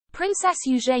Princess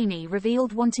Eugenie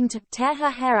revealed wanting to tear her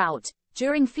hair out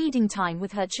during feeding time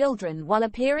with her children while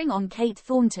appearing on Kate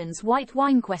Thornton's White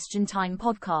Wine Question Time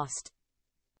podcast.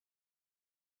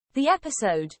 The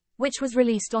episode, which was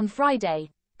released on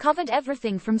Friday, covered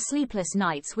everything from sleepless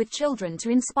nights with children to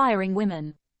inspiring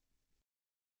women.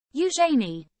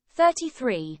 Eugenie,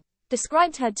 33,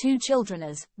 described her 2 children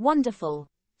as wonderful,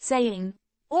 saying,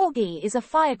 "Augie is a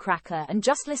firecracker and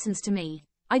just listens to me,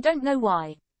 I don't know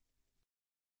why.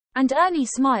 And Ernie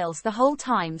smiles the whole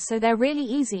time, so they're really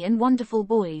easy and wonderful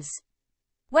boys."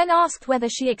 When asked whether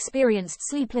she experienced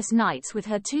sleepless nights with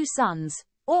her 2 sons,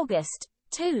 August,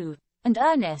 2, and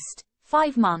Ernest,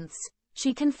 5 months,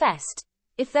 she confessed,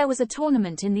 "If there was a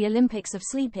tournament in the Olympics of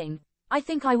sleeping, I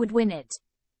think I would win it.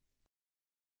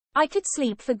 I could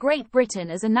sleep for Great Britain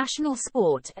as a national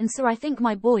sport, and so I think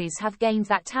my boys have gained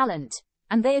that talent,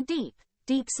 and they are deep,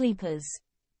 deep sleepers.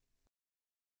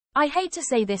 I hate to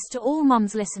say this to all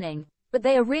mums listening, but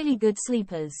they are really good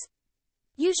sleepers."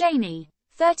 Eugenie,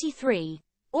 33,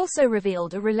 also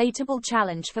revealed a relatable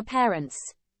challenge for parents.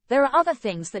 "There are other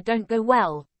things that don't go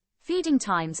well. Feeding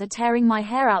times are tearing my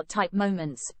hair out type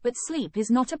moments, but sleep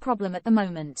is not a problem at the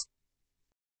moment.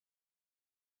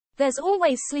 There's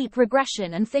always sleep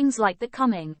regression and things like that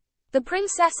coming." The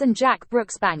Princess and Jack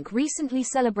Brooksbank recently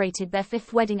celebrated their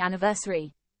 5th wedding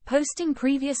anniversary, posting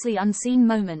previously unseen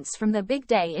moments from their big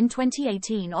day in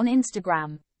 2018 on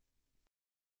Instagram.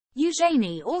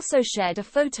 Eugenie also shared a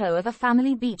photo of a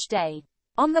family beach day.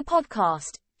 On the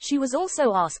podcast, she was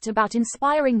also asked about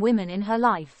inspiring women in her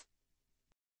life.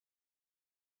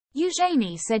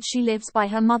 Eugenie said she lives by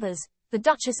her mother's, the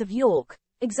Duchess of York,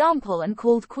 example and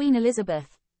called Queen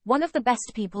Elizabeth one of the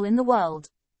best people in the world.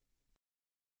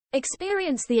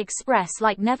 Experience the Express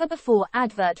like never before,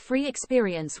 advert-free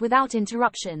experience without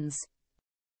interruptions.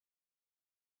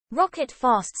 Rocket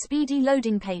fast speedy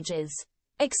loading pages.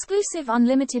 Exclusive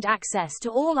unlimited access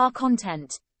to all our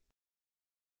content.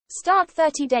 Start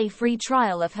 30-day free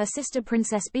trial of her sister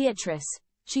Princess Beatrice.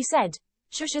 She said,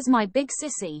 "Shusha's my big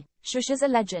sissy, Shusha's a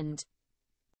legend.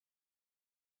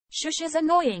 Shusha's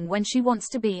annoying when she wants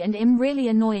to be and I'm really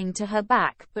annoying to her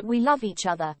back, but we love each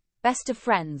other, best of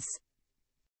friends."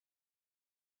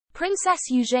 Princess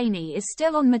Eugenie is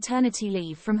still on maternity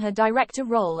leave from her director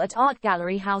role at art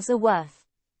gallery Hauser Wirth.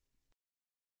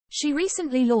 She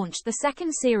recently launched the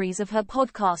 2nd series of her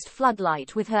podcast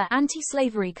Floodlight with her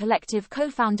anti-slavery collective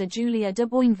co-founder Julia de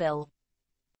Boinville.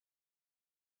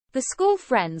 The School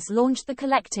Friends launched the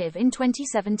collective in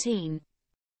 2017.